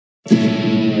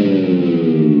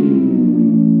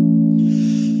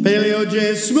Paleo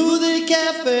J Smoothie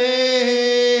Cafe.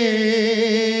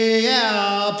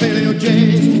 Yeah, Paleo J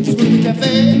Smoothie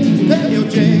Cafe. Paleo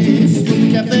J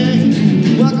Smoothie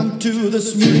Cafe. Welcome to the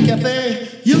Smoothie Cafe.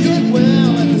 You get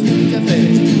well at the Smoothie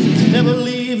Cafe. Never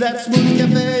leave that Smoothie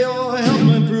Cafe or help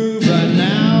improve right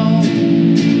now.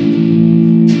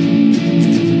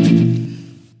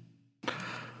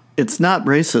 It's not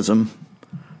racism,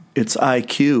 it's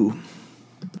IQ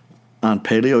on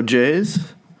Paleo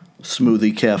J's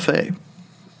Smoothie Cafe.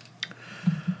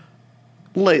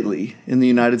 Lately, in the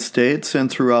United States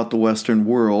and throughout the Western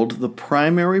world, the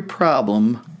primary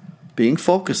problem being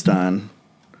focused on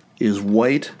is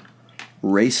white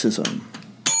racism.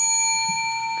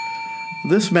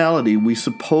 This malady we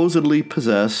supposedly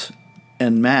possess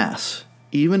en masse,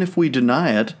 even if we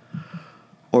deny it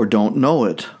or don't know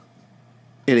it.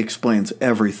 It explains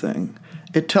everything.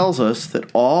 It tells us that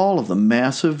all of the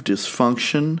massive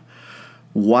dysfunction,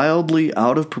 wildly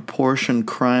out of proportion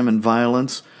crime and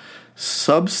violence,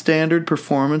 substandard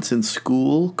performance in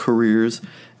school, careers,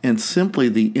 and simply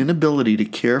the inability to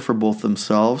care for both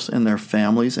themselves and their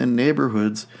families and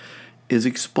neighborhoods is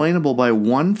explainable by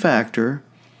one factor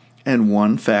and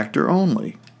one factor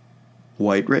only: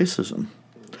 white racism.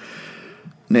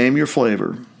 Name your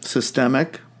flavor: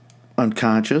 systemic,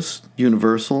 unconscious,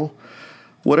 universal,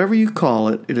 whatever you call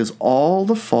it, it is all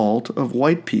the fault of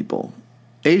white people.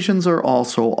 Asians are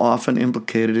also often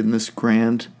implicated in this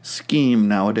grand scheme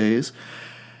nowadays,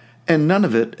 and none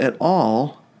of it at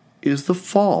all is the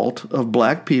fault of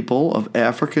black people of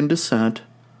African descent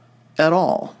at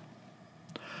all.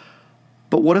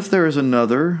 But what if there is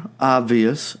another,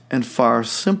 obvious, and far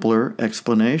simpler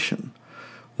explanation,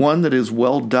 one that is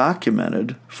well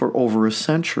documented for over a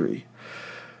century?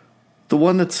 The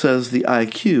one that says the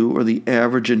IQ, or the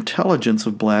average intelligence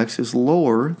of blacks, is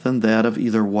lower than that of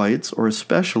either whites or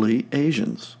especially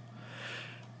Asians,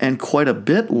 and quite a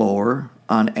bit lower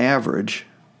on average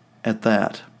at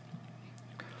that.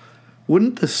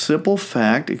 Wouldn't this simple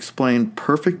fact explain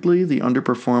perfectly the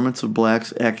underperformance of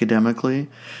blacks academically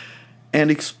and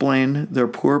explain their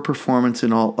poor performance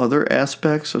in all other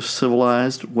aspects of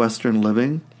civilized Western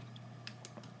living?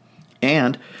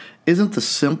 And isn't the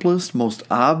simplest, most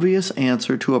obvious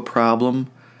answer to a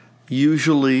problem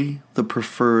usually the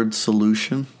preferred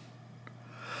solution?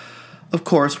 Of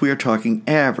course, we are talking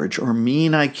average or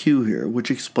mean IQ here,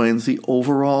 which explains the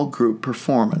overall group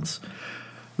performance.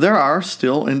 There are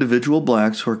still individual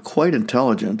blacks who are quite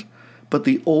intelligent, but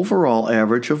the overall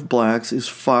average of blacks is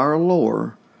far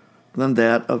lower than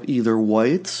that of either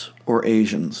whites or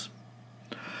Asians.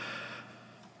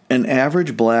 An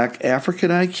average black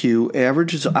African IQ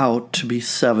averages out to be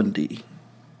 70.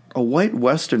 A white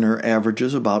Westerner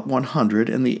averages about 100,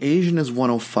 and the Asian is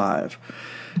 105.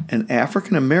 An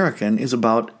African American is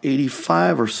about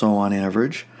 85 or so on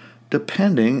average,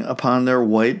 depending upon their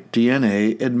white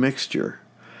DNA admixture.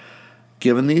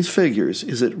 Given these figures,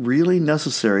 is it really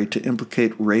necessary to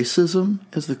implicate racism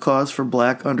as the cause for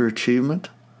black underachievement?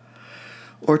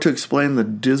 Or to explain the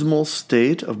dismal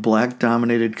state of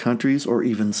black-dominated countries or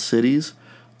even cities,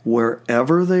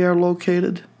 wherever they are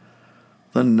located?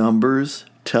 The numbers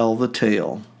tell the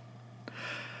tale.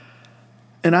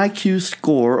 An IQ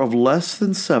score of less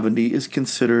than 70 is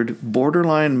considered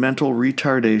borderline mental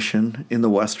retardation in the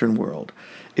Western world.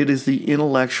 It is the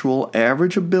intellectual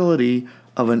average ability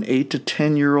of an 8 to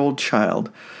 10-year-old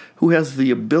child who has the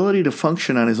ability to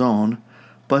function on his own,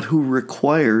 but who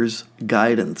requires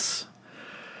guidance.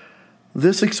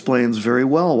 This explains very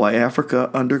well why Africa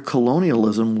under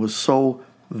colonialism was so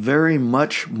very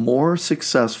much more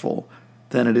successful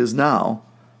than it is now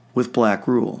with black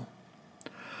rule.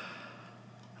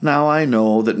 Now I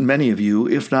know that many of you,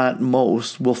 if not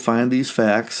most, will find these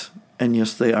facts, and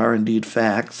yes, they are indeed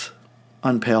facts,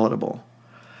 unpalatable.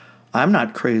 I'm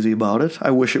not crazy about it.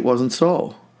 I wish it wasn't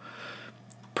so.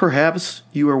 Perhaps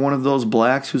you are one of those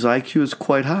blacks whose IQ is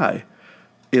quite high.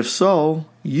 If so,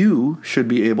 you should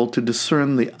be able to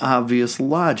discern the obvious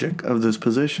logic of this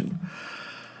position.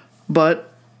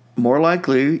 But more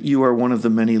likely, you are one of the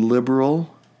many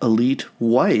liberal, elite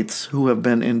whites who have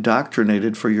been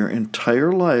indoctrinated for your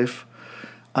entire life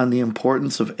on the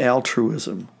importance of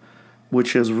altruism,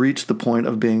 which has reached the point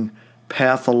of being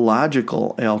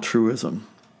pathological altruism.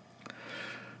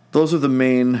 Those are the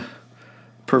main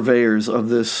purveyors of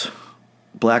this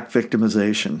black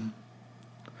victimization.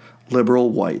 Liberal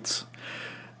whites.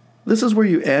 This is where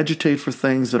you agitate for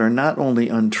things that are not only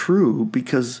untrue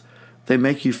because they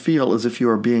make you feel as if you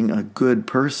are being a good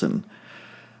person,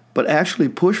 but actually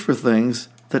push for things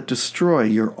that destroy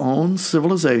your own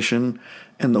civilization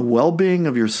and the well-being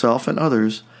of yourself and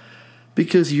others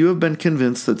because you have been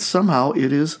convinced that somehow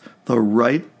it is the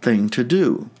right thing to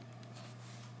do.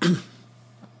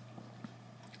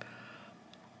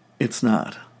 It's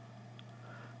not.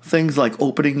 Things like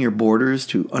opening your borders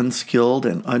to unskilled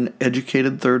and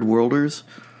uneducated third worlders,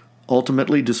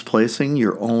 ultimately displacing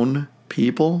your own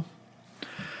people.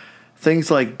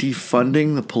 Things like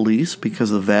defunding the police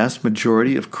because the vast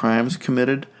majority of crimes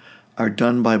committed are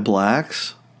done by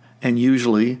blacks, and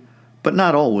usually, but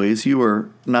not always, you are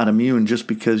not immune just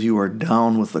because you are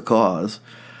down with the cause.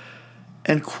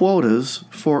 And quotas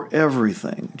for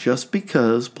everything, just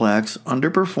because blacks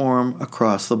underperform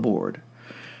across the board.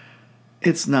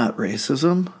 It's not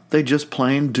racism, they just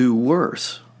plain do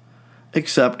worse.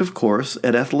 Except, of course,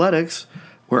 at athletics,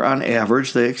 where on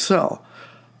average they excel.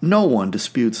 No one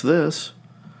disputes this.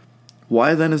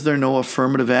 Why then is there no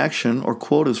affirmative action or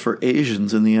quotas for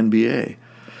Asians in the NBA?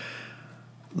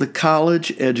 The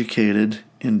college-educated,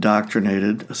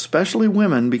 indoctrinated, especially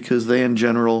women because they in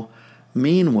general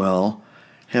mean well,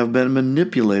 have been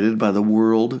manipulated by the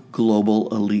world global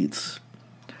elites.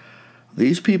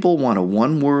 These people want a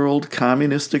one-world,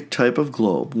 communistic type of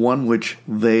globe, one which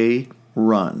they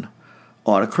run,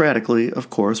 autocratically, of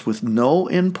course, with no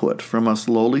input from us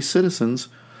lowly citizens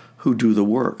who do the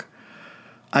work.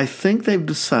 I think they've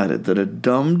decided that a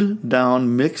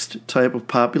dumbed-down, mixed type of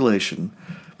population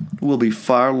will be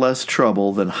far less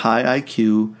trouble than high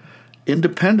IQ,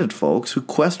 independent folks who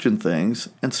question things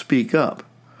and speak up.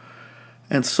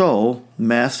 And so,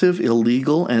 massive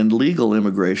illegal and legal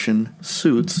immigration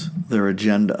suits their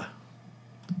agenda.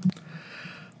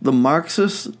 The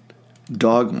Marxist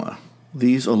dogma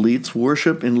these elites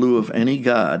worship in lieu of any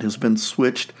god has been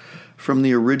switched from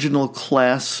the original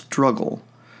class struggle,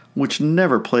 which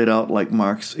never played out like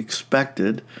Marx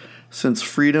expected, since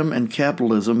freedom and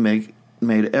capitalism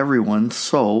made everyone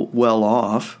so well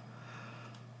off.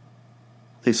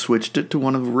 They switched it to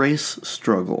one of race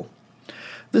struggle.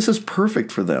 This is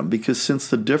perfect for them because since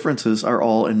the differences are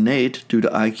all innate due to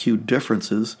IQ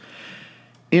differences,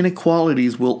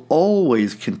 inequalities will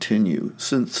always continue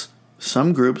since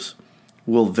some groups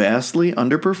will vastly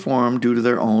underperform due to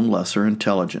their own lesser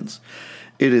intelligence.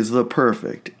 It is the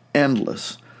perfect,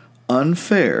 endless,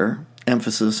 unfair,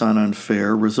 emphasis on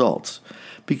unfair results,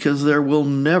 because there will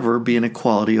never be an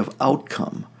equality of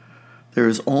outcome. There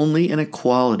is only an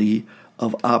equality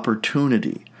of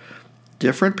opportunity.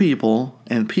 Different people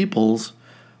and peoples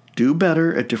do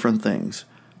better at different things.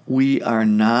 We are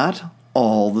not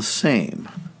all the same.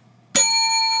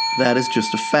 That is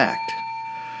just a fact.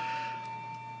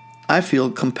 I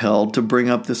feel compelled to bring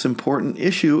up this important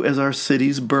issue as our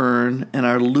cities burn and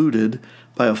are looted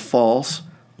by a false,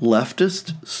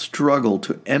 leftist struggle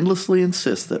to endlessly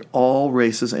insist that all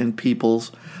races and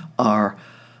peoples are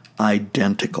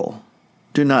identical.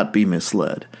 Do not be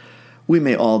misled. We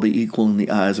may all be equal in the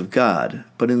eyes of God,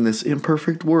 but in this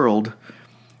imperfect world,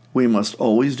 we must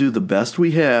always do the best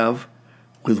we have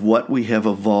with what we have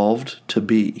evolved to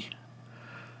be.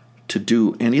 To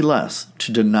do any less,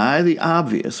 to deny the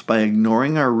obvious by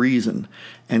ignoring our reason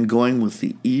and going with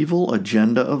the evil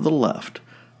agenda of the left,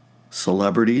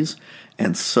 celebrities,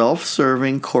 and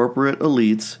self-serving corporate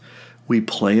elites, we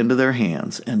play into their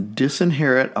hands and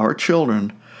disinherit our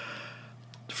children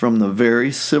from the very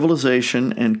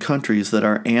civilization and countries that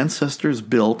our ancestors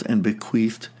built and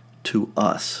bequeathed to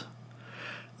us.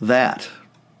 That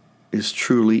is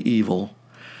truly evil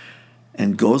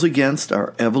and goes against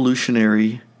our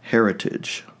evolutionary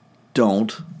heritage.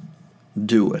 Don't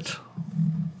do it.